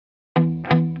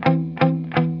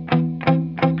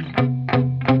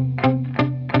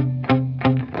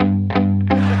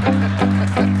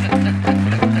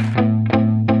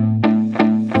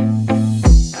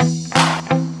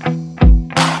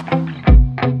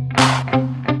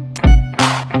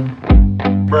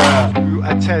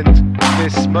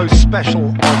special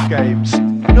of games.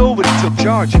 Nobody took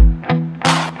charge.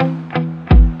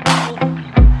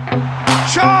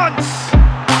 Chance!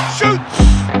 Shoots!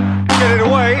 Get it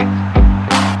away.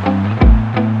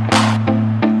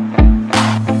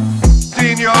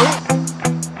 Dino.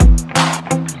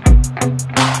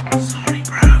 Sorry,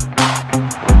 bro.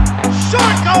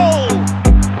 Shot goal!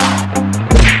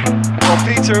 Well,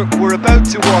 Peter, we're about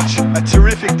to watch a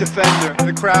terrific defender.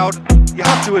 The crowd, you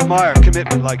have to admire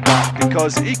commitment like that,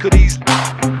 because he could easily...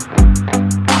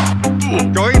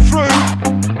 Going through.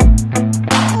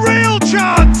 Real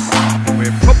chance!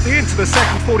 We're promptly into the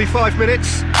second 45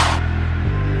 minutes.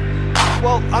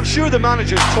 Well, I'm sure the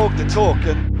managers talk the talk,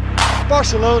 and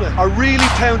Barcelona are really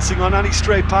pouncing on any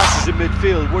stray passes in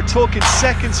midfield. We're talking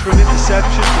seconds from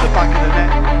interception to the back of the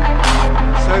net.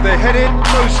 So they head in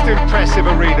most impressive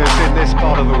arenas in this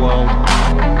part of the world.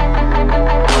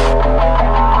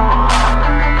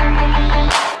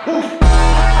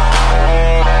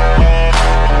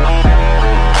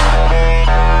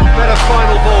 Better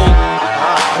final ball.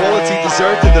 Quality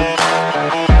deserted them.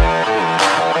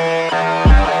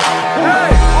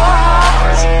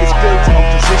 It's built on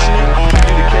positioning,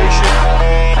 communication.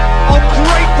 Oh,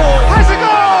 great ball! Has a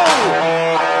goal!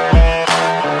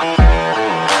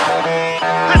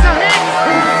 Has a hit!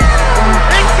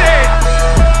 Hits it!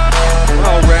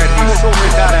 Oh, Red, he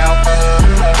sorted that out.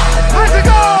 Has a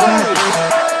goal!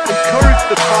 Encouraged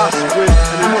the pass with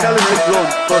an intelligent run,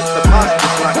 but the pass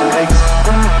was lacking legs.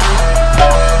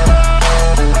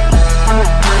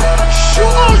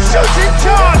 Sure shooting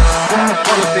chance!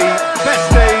 One of the best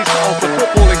days of the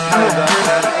footballing calendar,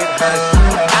 and it has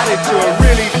added to a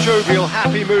really jovial,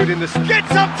 happy mood in the...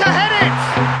 Gets up to head it!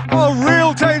 Oh,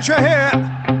 real danger here!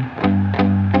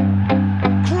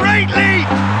 Great lead!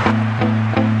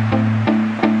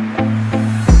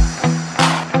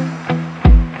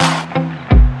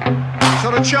 He's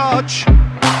on a charge.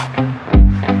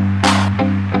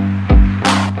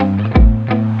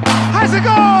 Has a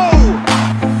goal!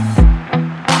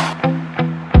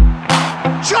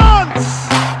 Chance!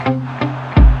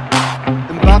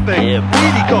 Mbappe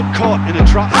really got caught in a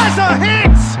trap. Has a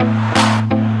hit!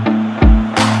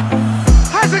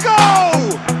 Has a goal!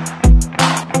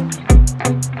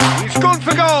 He's gone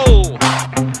for goal!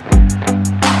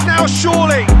 Now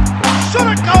surely! Shot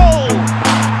at goal!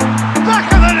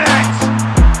 Back of the net!